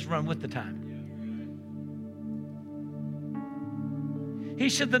saying let's run with the time. He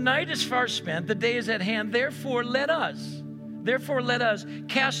said, the night is far spent, the day is at hand. Therefore let us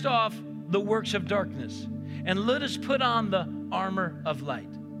cast off the works of darkness and let us put on the armor of light.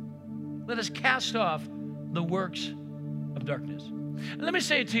 Let us cast off the works of darkness. And let me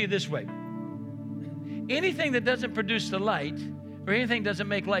say it to you this way. Anything that doesn't produce the light or anything that doesn't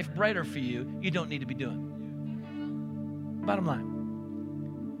make life brighter for you, you don't need to be doing. Bottom line.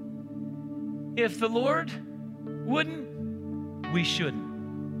 If the Lord wouldn't, we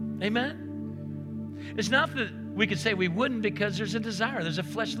shouldn't. Amen? It's not that we could say we wouldn't because there's a desire. There's a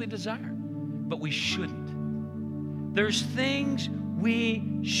fleshly desire. But we shouldn't. There's things we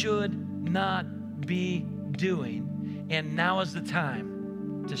should not be doing. And now is the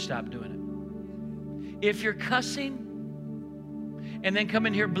time to stop doing it. If you're cussing and then come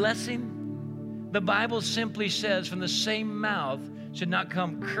in here blessing, the Bible simply says from the same mouth should not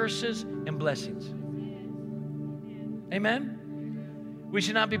come curses and blessings. Amen? We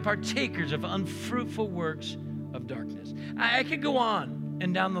should not be partakers of unfruitful works of darkness. I could go on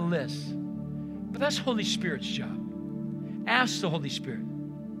and down the list, but that's Holy Spirit's job. Ask the Holy Spirit.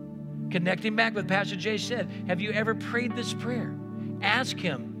 Connecting back with Pastor Jay said, have you ever prayed this prayer? Ask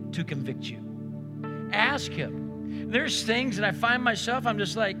him to convict you. Ask him. There's things that I find myself, I'm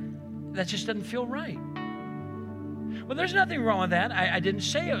just like, that just doesn't feel right. Well, there's nothing wrong with that. I didn't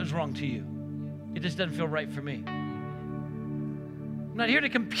say it was wrong to you. It just doesn't feel right for me. I'm not here to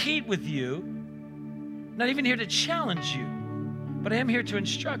compete with you. Not even here to challenge you. But I am here to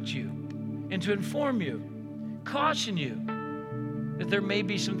instruct you and to inform you, caution you that there may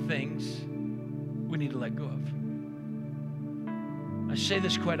be some things we need to let go of. I say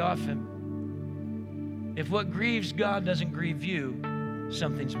this quite often. If what grieves God doesn't grieve you,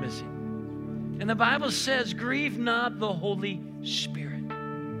 something's missing. And the Bible says, grieve not the Holy Spirit.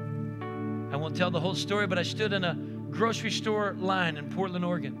 I won't tell the whole story, but I stood in a grocery store line in Portland,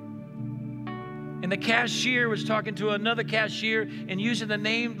 Oregon. And the cashier was talking to another cashier and using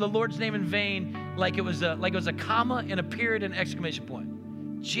the Lord's name in vain, like it was a comma and a period and an exclamation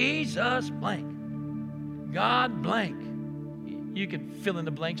point. Jesus blank. God blank. You can fill in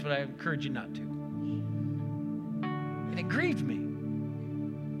the blanks, but I encourage you not to. And it grieved me.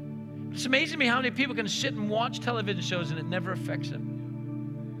 It's amazing to me how many people can sit and watch television shows and it never affects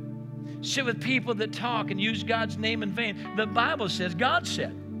them. sit with people that talk and use God's name in vain. The Bible says, God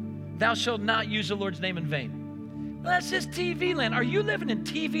said, thou shalt not use the Lord's name in vain. Well, that's just TV land. Are you living in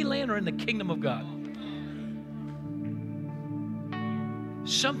TV land or in the kingdom of God?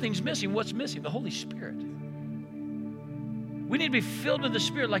 Something's missing. What's missing? The Holy Spirit. We need to be filled with the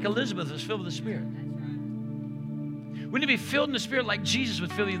Spirit like Elizabeth was filled with the Spirit. We need to be filled in the Spirit like Jesus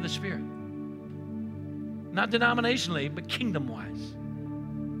would fill you with the Spirit. Not denominationally, but kingdom-wise.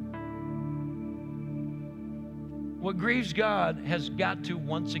 What grieves God has got to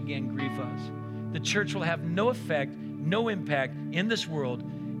once again grieve us. The church will have no effect, no impact in this world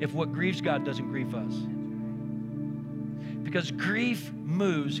if what grieves God doesn't grieve us. Because grief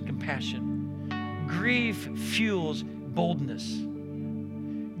moves compassion. Grief fuels boldness.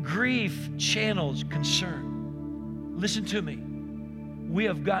 Grief channels concern. Listen to me. We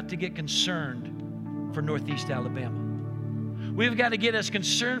have got to get concerned for Northeast Alabama. We've got to get as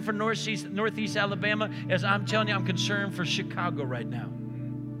concerned for Northeast Alabama as I'm telling you I'm concerned for Chicago right now.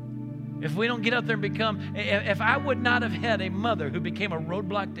 If we don't get up there and become, if I would not have had a mother who became a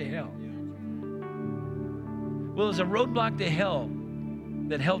roadblock to hell, well, it was a roadblock to hell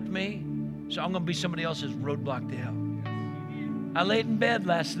that helped me, so I'm going to be somebody else's roadblock to hell. I laid in bed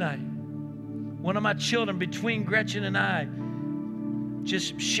last night. One of my children, between Gretchen and I,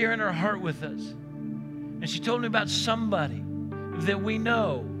 just sharing her heart with us. And she told me about somebody that we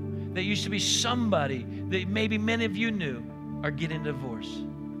know that used to be somebody that maybe many of you knew are getting a divorce.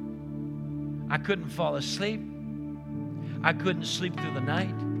 I couldn't fall asleep. I couldn't sleep through the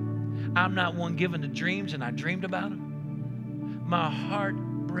night. I'm not one given to dreams, and I dreamed about them. My heart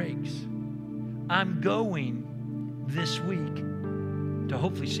breaks. I'm going this week to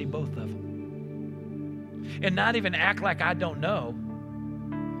hopefully see both of them. And not even act like I don't know.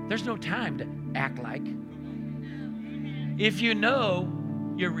 There's no time to act like. If you know,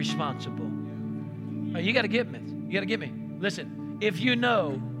 you're responsible. You got to get me. You got to get me. Listen, if you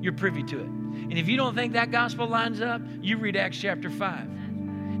know, you're privy to it. And if you don't think that gospel lines up, you read Acts chapter 5.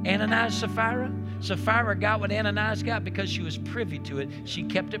 Ananias, Sapphira. Sapphira got what Ananias got because she was privy to it. She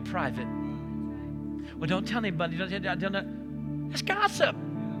kept it private. Well, don't tell anybody. That's gossip.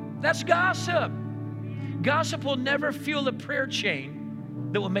 That's gossip. Gossip will never fuel a prayer chain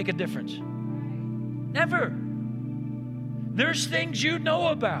that will make a difference. Never. There's things you know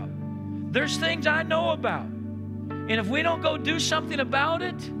about. There's things I know about. And if we don't go do something about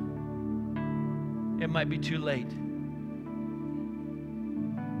it, it might be too late.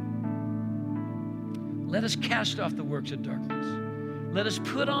 Let us cast off the works of darkness. Let us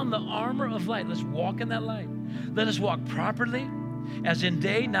put on the armor of light. Let's walk in that light. Let us walk properly, as in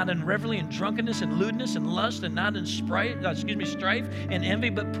day, not in revelry and drunkenness and lewdness and lust, and not in strife and envy,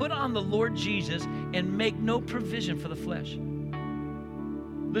 but put on the Lord Jesus and make no provision for the flesh.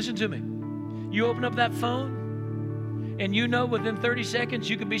 Listen to me. You open up that phone, and you know within 30 seconds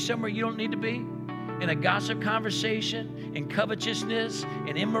you could be somewhere you don't need to be, in a gossip conversation, in covetousness,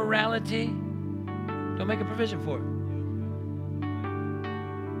 in immorality. Don't make a provision for it.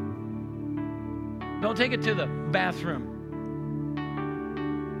 Don't take it to the bathroom.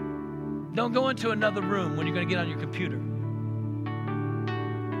 Don't go into another room when you're going to get on your computer.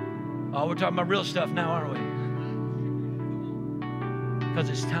 Oh, we're talking about real stuff now, aren't we? Because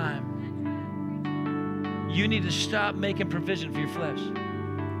it's time. You need to stop making provision for your flesh.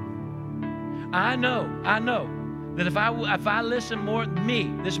 I know that if I listen more,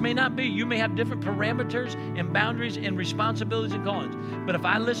 this may not be, you may have different parameters and boundaries and responsibilities and callings, but if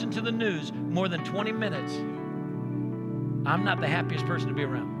I listen to the news more than 20 minutes, I'm not the happiest person to be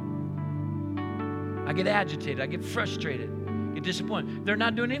around. I get agitated, I get frustrated, get disappointed. They're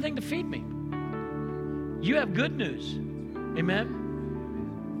not doing anything to feed me. You have good news. Amen?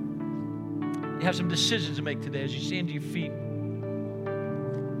 You have some decisions to make today as you stand to your feet.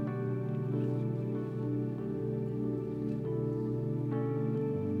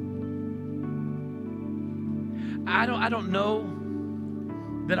 I don't know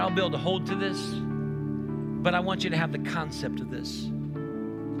that I'll be able to hold to this, but I want you to have the concept of this.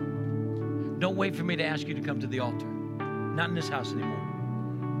 Don't wait for me to ask you to come to the altar. Not in this house anymore.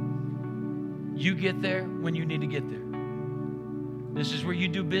 You get there when you need to get there. This is where you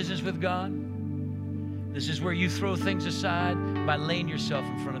do business with God. This is where you throw things aside by laying yourself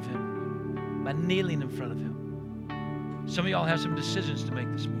in front of Him, by kneeling in front of Him. Some of y'all have some decisions to make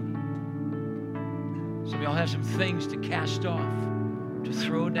this morning. Some of y'all have some things to cast off, to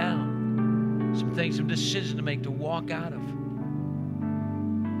throw down. Some things, some decisions to make, to walk out of.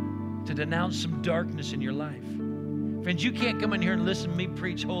 To denounce some darkness in your life. Friends, you can't come in here and listen to me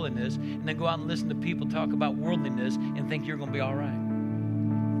preach holiness and then go out and listen to people talk about worldliness and think you're going to be all right.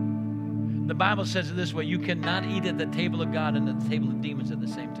 The Bible says it this way: you cannot eat at the table of God and at the table of demons at the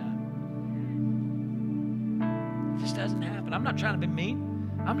same time. It just doesn't happen. I'm not trying to be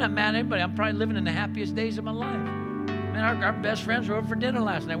mean. I'm not mad at anybody. I'm probably living in the happiest days of my life. Man, our best friends were over for dinner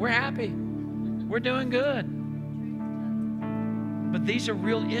last night. We're happy. We're doing good. But these are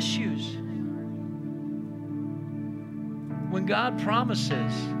real issues. When God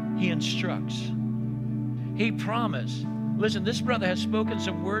promises, He instructs. He promised. Listen, this brother has spoken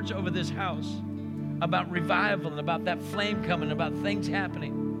some words over this house about revival and about that flame coming, about things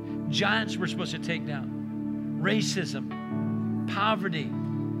happening. Giants we're supposed to take down. Racism, poverty,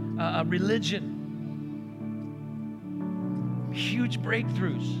 religion. Huge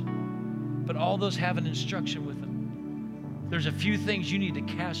breakthroughs. But all those have an instruction with them. There's a few things you need to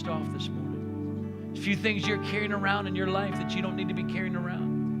cast off this morning. A few things you're carrying around in your life that you don't need to be carrying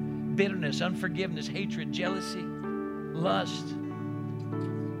around. Bitterness, unforgiveness, hatred, jealousy, lust. You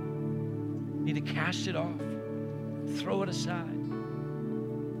need to cast it off. Throw it aside.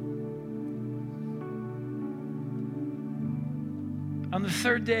 On the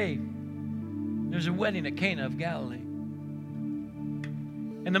third day, there's a wedding at Cana of Galilee.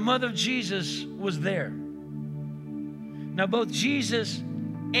 And the mother of Jesus was there. Now, both Jesus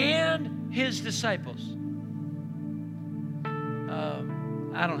and his disciples.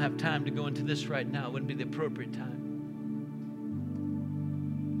 I don't have time to go into this right now. It wouldn't be the appropriate time.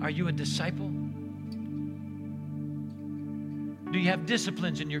 Are you a disciple? Do you have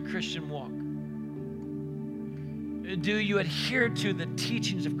disciplines in your Christian walk? Do you adhere to the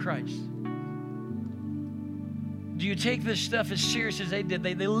teachings of Christ? Do you take this stuff as serious as they did?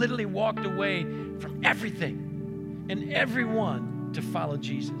 They literally walked away from everything and everyone to follow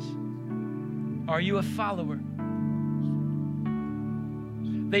Jesus. Are you a follower?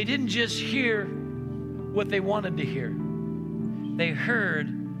 They didn't just hear what they wanted to hear. They heard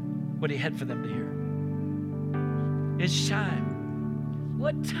what He had for them to hear. It's time.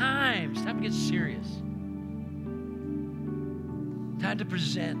 What time? It's time to get serious. Time to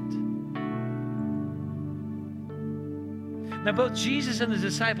present. Now, both Jesus and the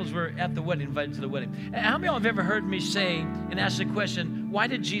disciples were at the wedding, invited to the wedding. How many of you have ever heard me say and ask the question, why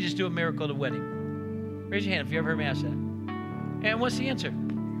did Jesus do a miracle at a wedding? Raise your hand if you ever heard me ask that. And what's the answer?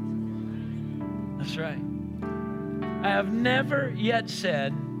 That's right. I have never yet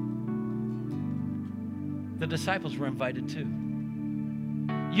said the disciples were invited too.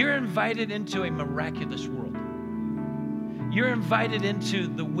 You're invited into a miraculous world. You're invited into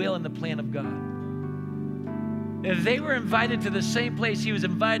the will and the plan of God. If they were invited to the same place He was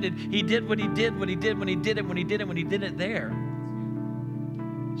invited, He did what He did, what He did, when He did it, when He did it, when He did it there.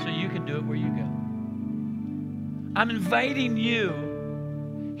 So you can do it where you go. I'm inviting you.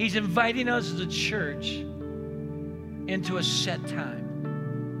 He's inviting us as a church into a set time.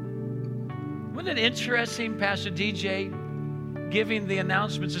 Wasn't it interesting, Pastor DJ, giving the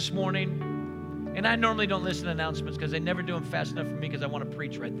announcements this morning? And I normally don't listen to announcements because they never do them fast enough for me because I want to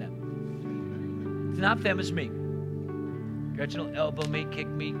preach right then. It's not them, it's me. Gretchen will elbow me, kick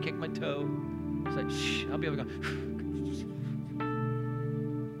my toe. It's like, shh, I'll be able to go,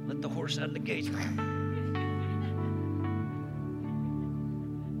 let the horse out of the gate.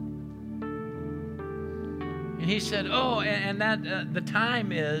 And he said, and that the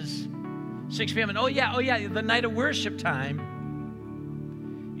time is 6 p.m. And oh yeah, the night of worship time.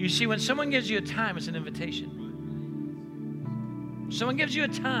 You see, when someone gives you a time, it's an invitation. When someone gives you a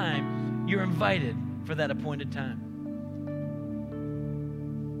time, you're invited for that appointed time.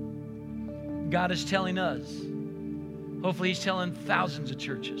 God is telling us, hopefully He's telling thousands of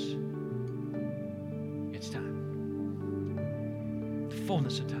churches, it's time. The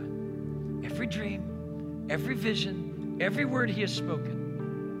fullness of time. Every dream, every vision, every word He has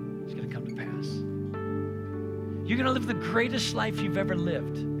spoken is going to come to pass. You're going to live the greatest life you've ever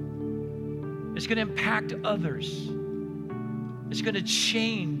lived. It's going to impact others. It's going to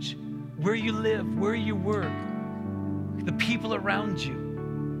change where you live, where you work, the people around you.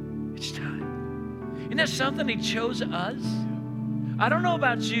 It's time. Isn't that something He chose us? I don't know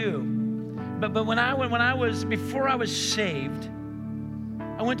about you, but before I was saved,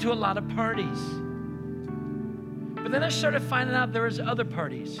 I went to a lot of parties. But then I started finding out there was other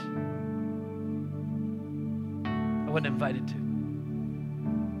parties I wasn't invited to.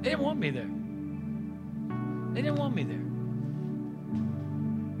 They didn't want me there. They didn't want me there.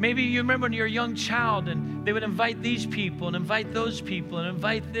 Maybe you remember when you're a young child and they would invite these people and invite those people and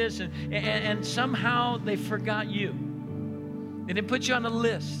invite this and somehow they forgot you. They didn't put you on the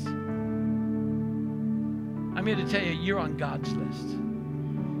list. I'm here to tell you, you're on God's list.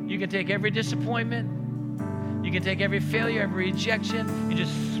 You can take every disappointment. You can take every failure, every rejection. You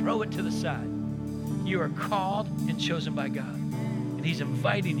just throw it to the side. You are called and chosen by God, and He's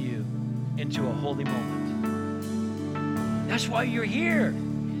inviting you into a holy moment. That's why you're here.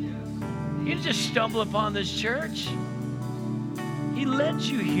 You didn't just stumble upon this church. He led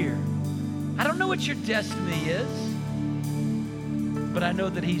you here. I don't know what your destiny is, but I know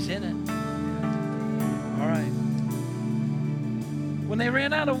that He's in it. All right. When they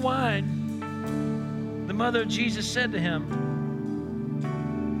ran out of wine, the mother of Jesus said to him,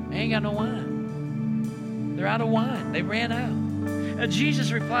 "I ain't got no wine." They're out of wine. They ran out. And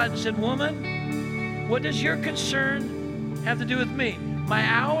Jesus replied and said, "Woman, what does your concern have to do with me? My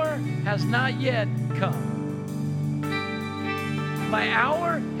hour has not yet come." My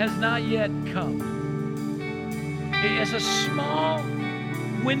hour has not yet come. It's a small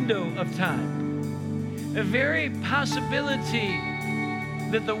window of time. A very possibility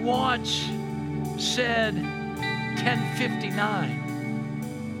that the watch said 10:59.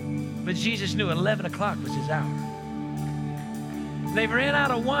 But Jesus knew 11 o'clock was His hour. They ran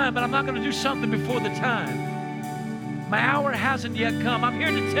out of wine, but I'm not going to do something before the time. My hour hasn't yet come. I'm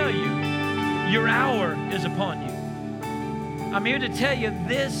here to tell you, your hour is upon you. I'm here to tell you,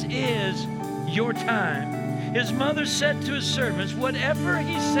 this is your time. His mother said to his servants, whatever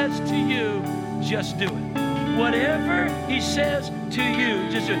He says to you, just do it. Whatever He says to you,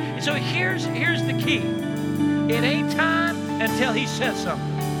 just do it. So here's the key. It ain't time until He says something.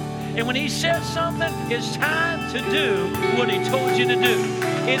 And when He says something, it's time to do what He told you to do.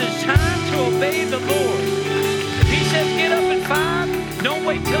 It is time to obey the Lord. If He says get up at 5, don't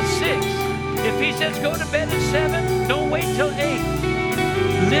wait till 6. If He says go to bed at 7, don't wait till 8.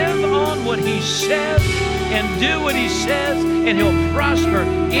 Live on what He says and do what He says, and He'll prosper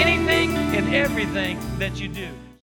anything and everything that you do.